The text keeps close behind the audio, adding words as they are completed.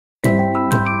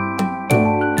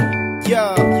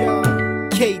Yeah,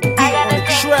 KD on the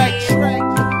track.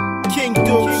 King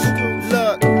Deuce,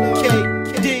 look,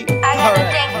 KD.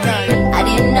 Alright, Nyah. I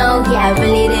didn't know, yeah, I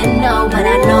really didn't know, but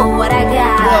I know what I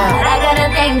got. I got a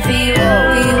thing for you,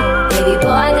 baby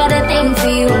boy. I got a thing for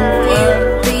you,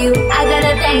 for you. I got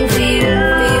a thing for you,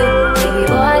 baby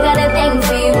boy. I got a thing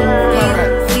for you,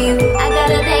 for you. I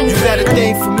got a thing for you. You got a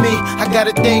thing for me, I got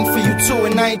a thing for you too.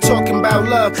 And I ain't talking about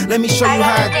love, let me show you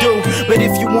how I do. But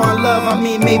if you want love, I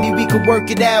mean maybe we could work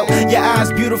it out. Your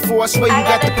eyes beautiful, I swear you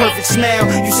got the perfect smile.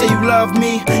 You say you love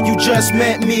me, you just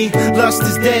met me. Lust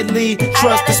is deadly,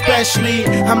 trust especially.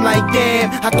 I'm like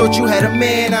damn, I thought you had a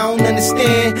man, I don't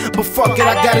understand. But fuck it,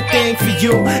 I got a thing for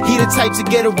you. He the type to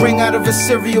get a ring out of a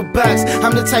cereal box,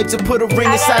 I'm the type to put a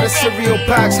ring inside a cereal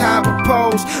box. How I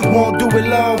propose, won't do it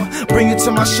low. Bring it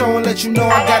to my show and let you know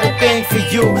I got a thing for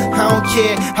you. I don't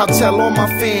care, I'll tell all my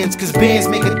fans, cause bands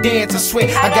make a dance, I swear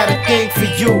I got a thing for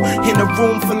you. In a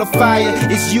room full of fire,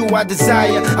 it's you I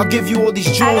desire. I'll give you all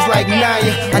these jewels like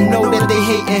Nyah. I know that they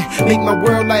hating, make my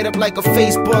world light up like a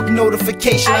Facebook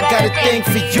notification. I got a thing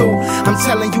for you, I'm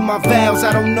telling you my vows,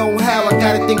 I don't know how. I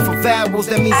got a thing for vowels,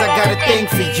 that means I got a thing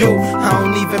for you. I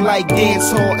don't even like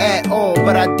dance hall at all,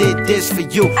 but I did this for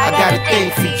you. I got a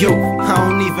thing for you. I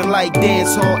don't even like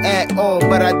dance hall at all,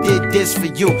 but I did this for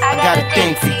you. I got a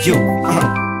thing for you.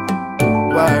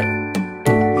 Word,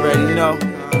 you already know.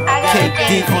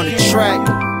 KD on the track.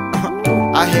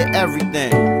 I hit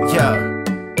everything. Yo,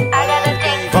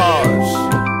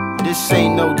 bars. This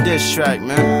ain't no diss track,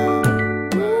 man.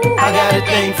 I got a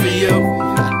thing for you.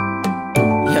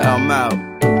 Yeah, I'm out.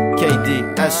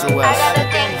 KD,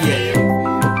 SOS.